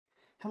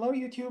Hello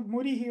YouTube,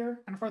 Moody here,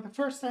 and for the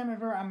first time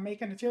ever I'm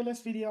making a tier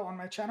list video on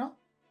my channel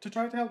to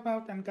try to help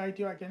out and guide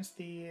you against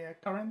the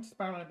current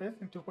Spiral Abyss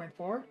in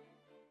 2.4.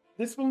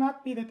 This will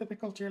not be the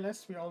typical tier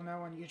list we all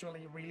know and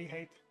usually really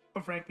hate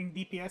of ranking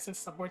DPSs,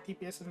 support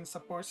DPSs and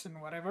supports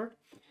and whatever.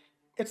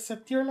 It's a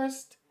tier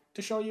list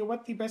to show you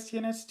what the best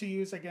units to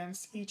use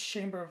against each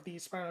chamber of the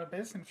Spiral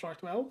Abyss in floor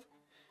 12.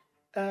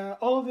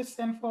 All of this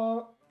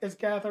info is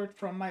gathered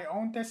from my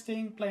own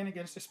testing, playing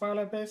against the Spiral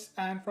Abyss,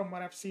 and from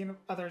what I've seen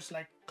others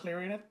like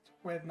clearing it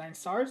with 9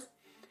 stars.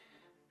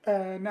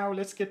 Now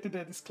let's get to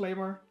the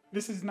disclaimer.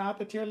 This is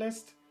not a tier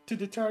list to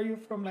deter you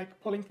from like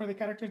pulling for the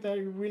character that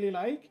you really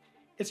like.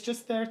 It's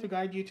just there to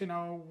guide you to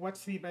know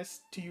what's the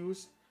best to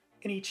use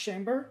in each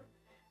chamber.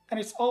 And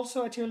it's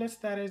also a tier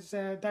list that is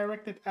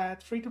directed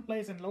at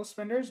free-to-plays and low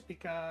spenders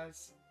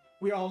because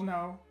we all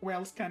know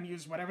whales can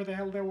use whatever the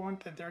hell they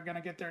want and they're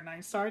gonna get their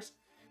 9 stars.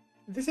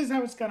 This is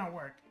how it's gonna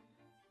work.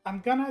 I'm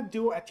gonna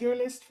do a tier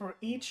list for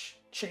each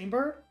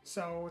chamber.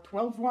 So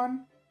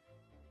 12-1,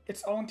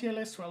 its own tier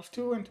list,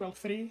 12-2 and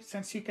 12-3,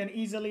 since you can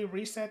easily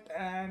reset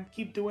and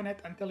keep doing it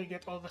until you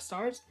get all the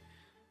stars.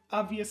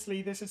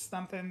 Obviously, this is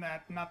something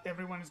that not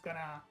everyone is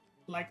gonna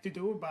like to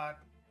do, but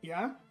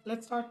yeah.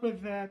 Let's start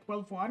with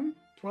 12-1.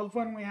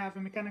 12-1, we have a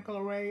Mechanical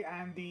Array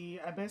and the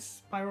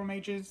Abyss Pyro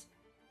Mages.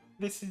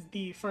 This is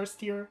the first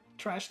tier,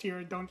 trash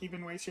tier, don't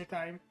even waste your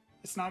time.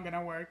 It's not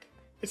gonna work.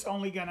 It's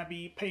only gonna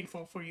be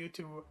painful for you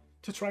to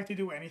try to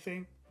do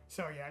anything.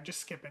 So yeah,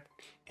 just skip it.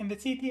 In the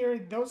C tier,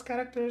 those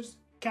characters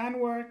can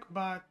work,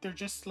 but they're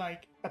just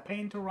like a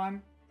pain to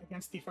run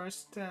against the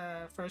first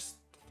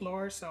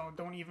floor, so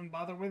don't even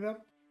bother with them.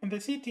 In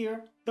the C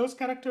tier, those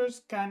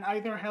characters can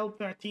either help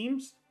their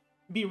teams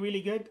be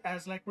really good,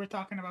 as like we're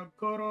talking about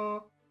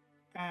Goro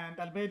and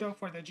Albedo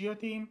for the Geo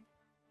team,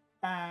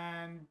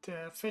 and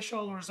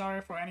Fischl,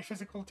 Rosario for any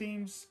physical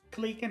teams.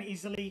 Klee can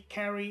easily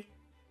carry.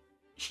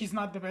 She's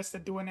not the best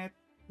at doing it.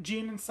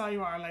 Jean and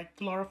Sayu are like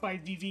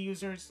glorified VV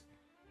users.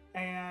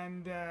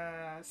 And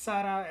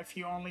Sara if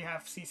you only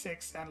have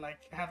C6 and like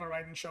have a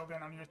Raiden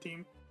Shogun on your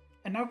team.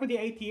 And now for the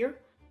A tier.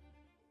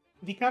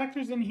 The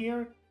characters in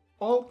here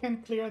all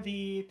can clear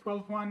the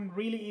 12-1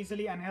 really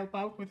easily and help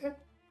out with it.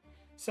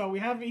 So we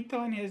have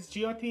Ito in his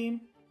Geo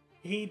team.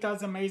 He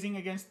does amazing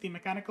against the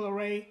Mechanical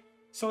Array.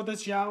 So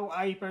does Zhao.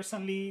 I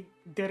personally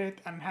did it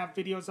and have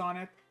videos on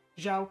it.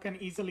 Zhao can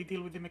easily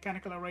deal with the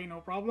Mechanical Array, no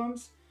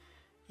problems.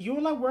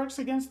 Eula works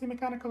against the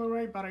Mechanical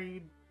Array, but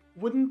I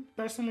wouldn't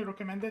personally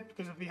recommend it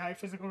because of the high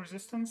physical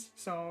resistance.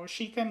 So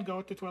she can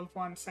go to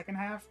 12-1 second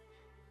half.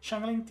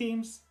 Xiangling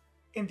teams,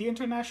 in the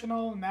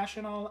International,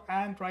 National,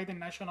 and Raiden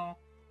National,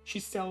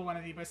 she's still one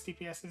of the best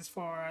DPSs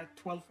for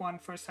 12-1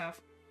 first half.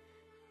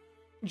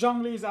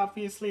 Zhongli is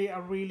obviously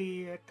a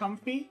really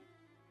comfy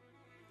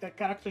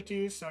character to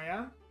use, so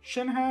yeah.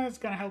 Shinha is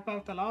gonna help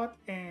out a lot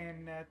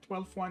in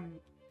 12-1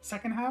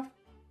 second half.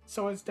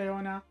 So is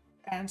Diona.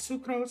 And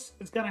Sucrose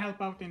is gonna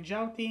help out in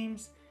Zhao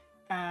teams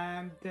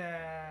and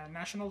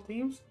national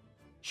teams.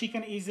 She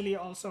can easily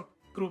also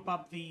group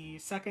up the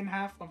second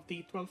half of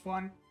the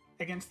 12-1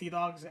 against the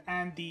dogs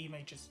and the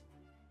mages.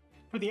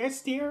 For the S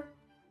tier,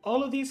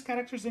 all of these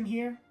characters in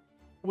here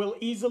will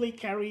easily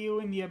carry you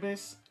in the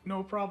Abyss,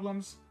 no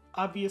problems.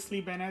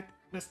 Obviously Bennett,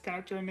 best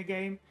character in the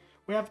game.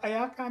 We have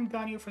Ayaka and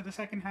Ganyu for the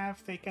second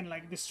half. They can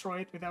like destroy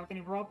it without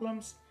any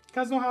problems.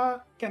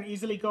 Kazuha can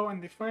easily go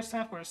in the first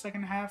half or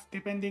second half,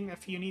 depending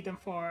if you need them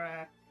for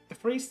the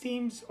freeze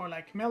teams or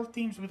like melt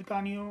teams with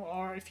Ganyu,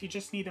 or if you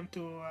just need them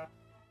to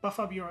buff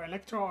up your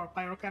Electro or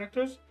Pyro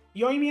characters.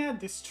 Yoimiya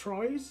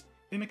destroys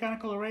the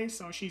Mechanical Array,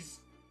 so she's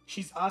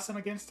awesome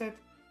against it.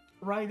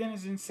 Raiden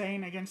is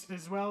insane against it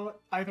as well,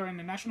 either in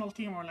the national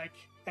team or like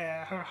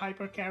her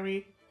hyper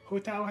carry. Hu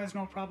Tao has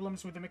no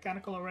problems with the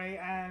Mechanical Array,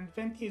 and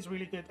Venti is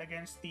really good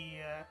against the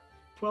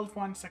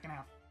 12-1 second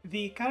half.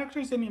 The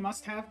characters in the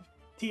must-have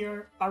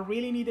tier are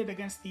really needed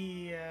against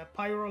the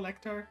Pyro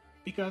Lector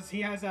because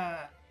he has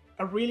a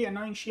really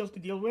annoying shield to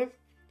deal with.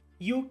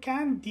 You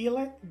can deal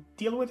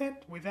with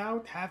it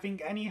without having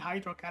any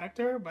Hydro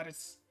character, but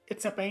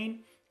it's a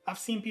pain. I've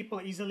seen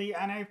people easily,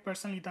 and I've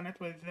personally done it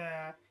with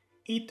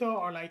Ito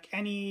or like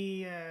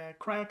any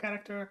Cryo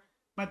character,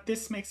 but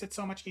this makes it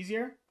so much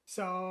easier.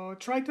 So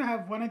try to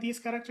have one of these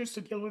characters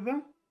to deal with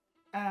them,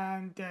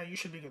 and you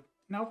should be good.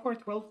 Now for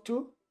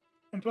 12-2.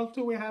 In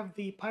 12-2 we have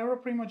the Pyro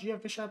Primo Gia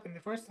Bishop in the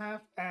first half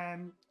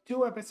and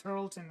 2 Abyss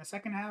Heralds in the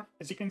second half.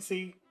 As you can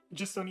see,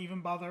 just don't even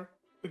bother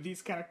with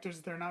these characters,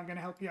 they're not going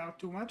to help you out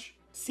too much.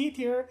 C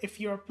tier, if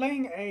you're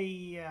playing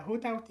a Hu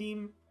Tao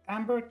team,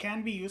 Amber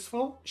can be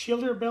useful.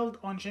 Shielder build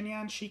on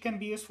Jinyan, she can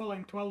be useful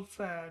in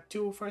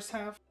 12-2 first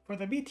half. For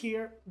the B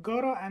tier,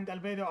 Goro and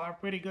Albedo are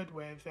pretty good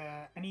with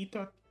an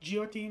Ito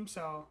Geo team,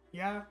 so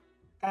yeah.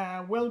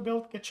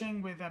 Well-built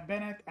Keqing with a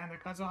Bennett and a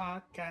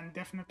Kazuha can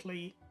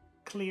definitely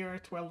clear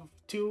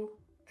 12-2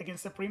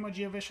 against the Primo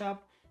Geo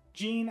Bishop.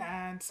 Jean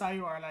and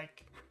Sayu are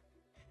like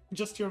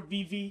just your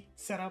VV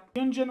setup.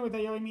 Yunjin with the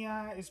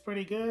Yoimiya is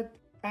pretty good.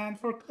 And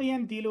for Klee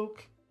and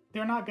Diluc,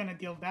 they're not gonna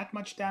deal that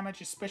much damage,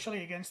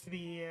 especially against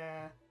the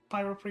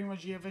Pyro Primo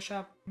Gia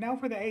Bishop. Now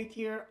for the A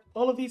tier,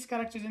 all of these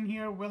characters in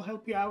here will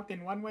help you out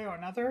in one way or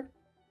another.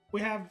 We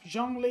have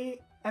Zhongli,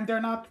 and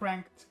they're not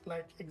ranked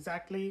like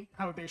exactly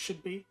how they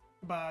should be,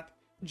 but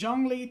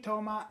Zhongli,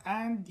 Thoma,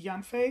 and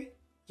Yanfei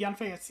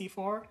at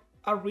C4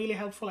 are really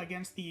helpful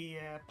against the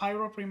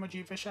Pyro Primo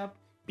G Bishop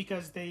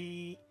because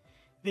they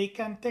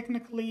can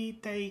technically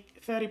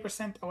take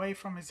 30% away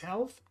from his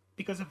health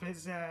because of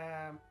his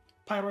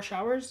Pyro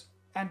Showers,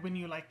 and when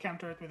you like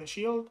counter it with a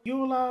shield.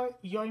 Eula,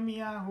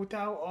 Yoimiya, Hu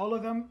Tao, all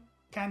of them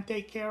can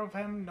take care of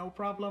him, no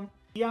problem.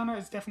 Diana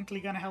is definitely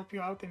gonna help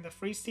you out in the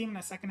freeze team in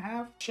the second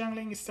half.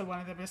 Xiangling is still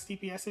one of the best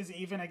DPSs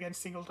even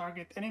against single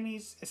target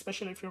enemies,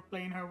 especially if you're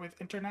playing her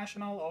with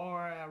International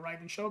or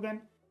Raiden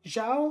Shogun.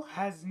 Zhao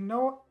has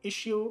no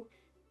issue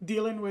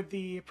dealing with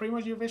the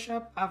Primo G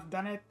Bishop. I've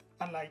done it,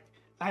 and like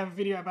I have a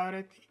video about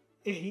it.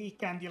 He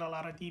can deal a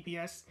lot of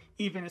DPS,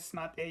 even if it's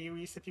not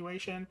AoE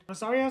situation.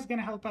 Rosaria is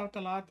gonna help out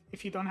a lot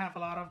if you don't have a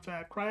lot of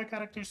cryo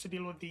characters to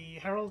deal with the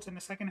heralds in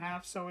the second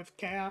half. So with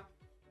Kea,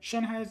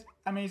 Shenhe is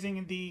amazing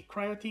in the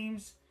cryo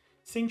teams.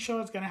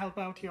 Xingqiu is gonna help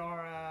out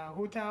your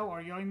Hu Tao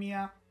or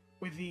Yoimiya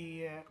with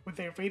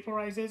their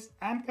vaporizes,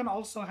 and can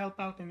also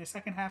help out in the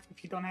second half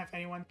if you don't have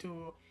anyone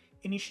to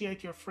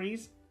initiate your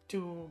freeze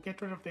to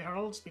get rid of the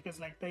heralds, because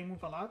like they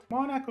move a lot.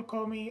 Mona,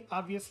 Kokomi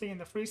obviously in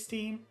the freeze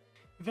team.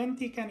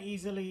 Venti can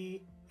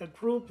easily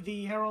group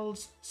the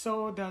heralds,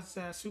 so does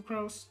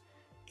Sucrose.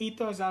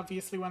 Ito is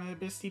obviously one of the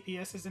best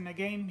DPSs in the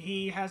game.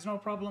 He has no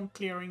problem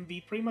clearing the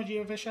Primo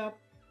Geo Bishop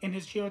in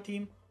his Geo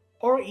team,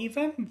 or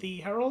even the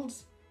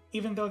heralds,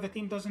 even though the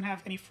team doesn't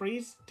have any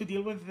freeze to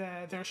deal with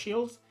their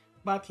shields,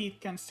 but he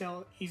can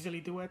still easily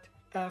do it.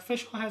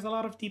 Fischl has a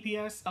lot of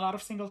DPS, a lot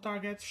of single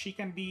targets. She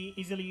can be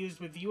easily used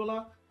with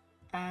Eula,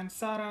 and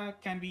Sara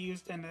can be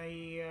used in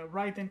a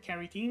Raiden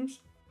carry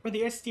teams. For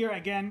the S tier,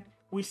 again,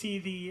 we see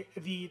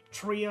the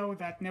trio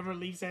that never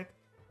leaves it.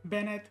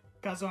 Bennett,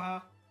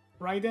 Kazuha,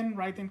 Raiden.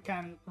 Raiden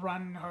can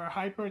run her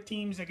hyper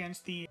teams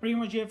against the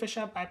Primo Geo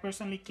Bishop. I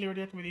personally cleared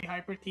it with the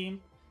hyper team.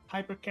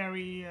 Hyper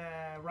carry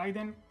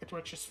Raiden. It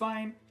works just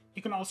fine.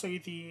 You can also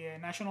use the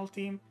national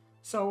team.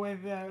 So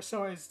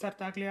is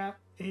Tartaglia.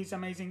 He's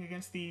amazing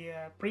against the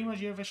Primo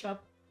Geo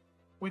Bishop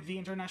with the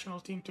international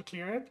team to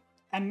clear it.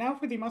 And now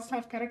for the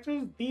must-have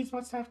characters. These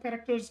must-have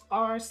characters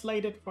are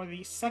slated for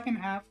the second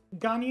half.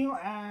 Ganyu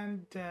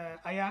and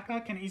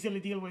Ayaka can easily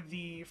deal with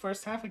the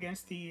first half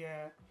against the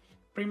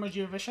Primo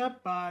Geo Bishop,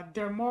 but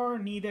they're more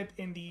needed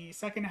in the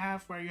second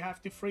half where you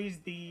have to freeze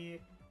the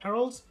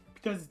heralds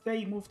because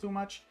they move too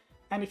much.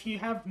 And if you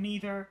have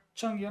neither,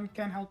 Chongyun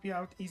can help you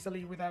out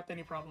easily without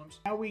any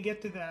problems. Now we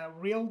get to the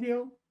real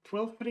deal,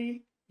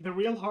 12-3, the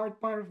real hard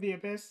part of the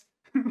Abyss.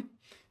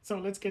 So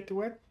let's get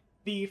to it.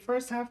 The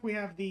first half we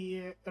have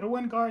the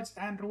Ruin Guards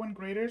and Ruin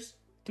Graders,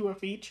 2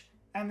 of each.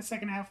 And the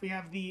second half we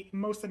have the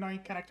most annoying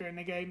character in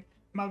the game,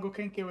 Mago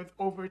Kenke, with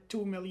over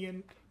 2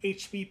 million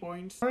HP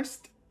points.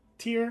 First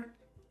tier,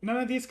 none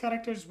of these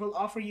characters will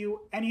offer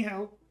you any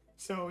help,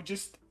 so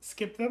just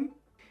skip them.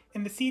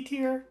 In the C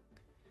tier,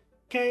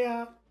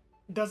 Kea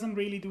doesn't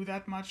really do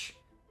that much.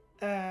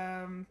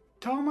 Thoma,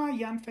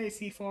 Yanfei,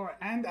 C4,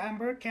 and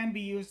Amber can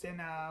be used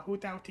in a Hu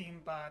Tao team,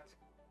 but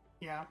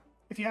yeah,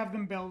 if you have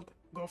them built,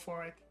 go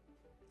for it.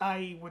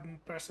 I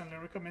wouldn't personally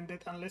recommend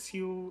it unless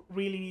you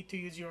really need to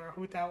use your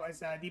Hu Tao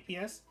as a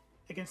DPS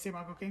against the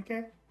Mago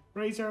Kenke.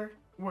 Razor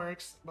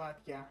works, but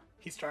yeah,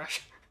 he's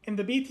trash. In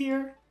the B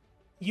tier,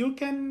 you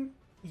can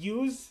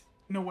use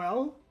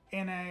Noelle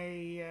in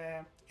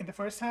the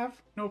first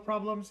half, no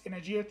problems. In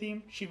a Geo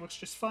team, she works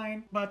just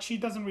fine, but she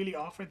doesn't really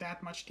offer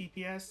that much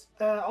DPS.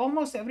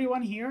 Almost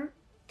everyone here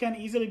can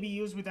easily be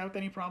used without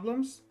any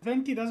problems.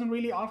 Venti doesn't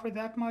really offer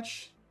that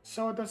much,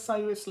 so does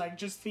Sayu. It's like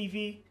just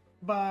VV.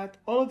 But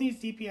all of these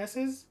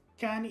DPSs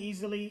can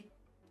easily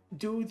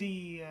do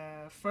the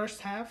first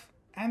half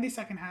and the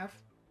second half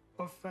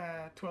of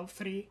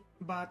 12-3,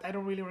 but I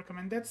don't really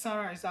recommend it.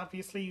 Sara is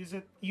obviously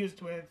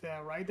used with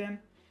Raiden.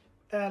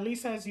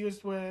 Lisa is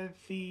used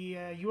with the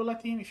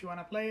Eula team if you want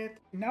to play it.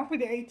 Now for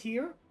the A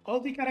tier, all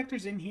the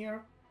characters in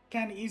here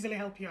can easily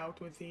help you out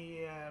with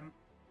the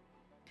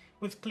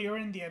with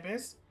clearing the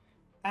Abyss,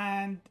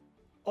 and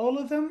all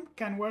of them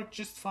can work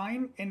just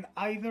fine in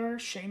either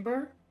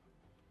chamber,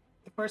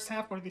 the first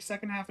half or the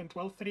second half in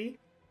 12-3.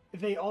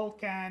 They all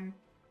can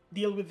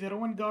deal with the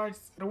Ruin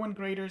Guards, Ruin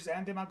Graders,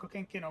 and the Mago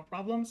Kenke, no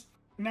problems.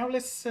 Now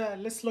let's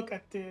look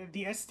at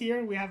the S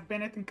tier. We have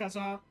Bennett and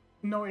Kazuha,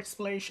 no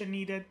explanation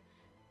needed.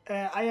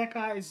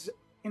 Ayaka is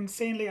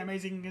insanely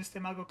amazing against the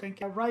Mago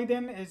Kenke.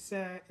 Raiden is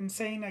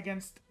insane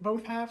against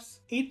both halves.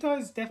 Ito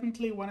is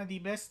definitely one of the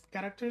best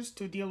characters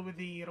to deal with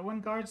the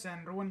Ruin Guards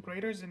and Ruin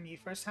Graders in the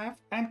first half,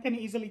 and can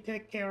easily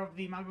take care of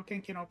the Mago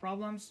Kenke, no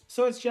problems.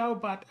 So is Zhao,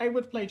 but I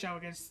would play Zhao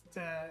against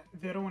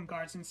the Ruin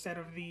Guards instead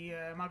of the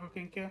Mago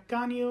Kenke.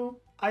 Ganyu,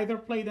 either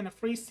played in a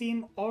freeze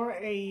team or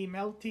a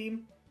meld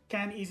team,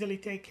 can easily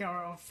take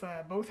care of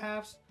both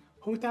halves.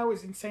 Hu Tao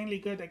is insanely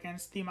good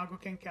against the Mago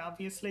Kenke,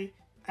 obviously,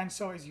 and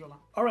so is Eula.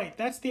 Alright,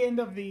 that's the end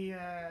of the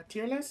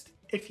tier list.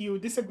 If you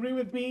disagree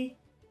with me,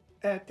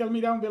 Tell me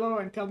down below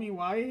and tell me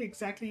why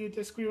exactly you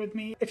disagree with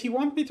me. If you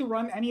want me to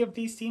run any of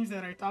these teams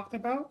that I talked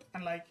about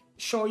and like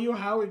show you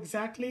how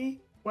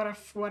exactly what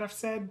I've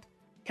said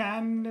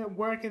can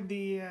work in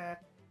the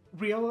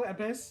real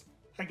Abyss,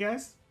 I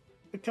guess,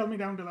 tell me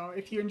down below.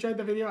 If you enjoyed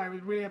the video, I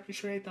would really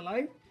appreciate a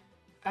like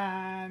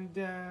and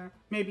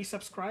maybe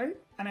subscribe.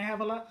 And I have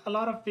a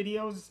lot of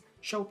videos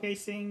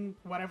showcasing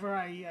whatever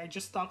I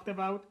just talked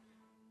about.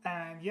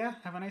 And yeah,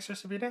 have a nice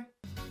rest of your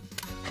day.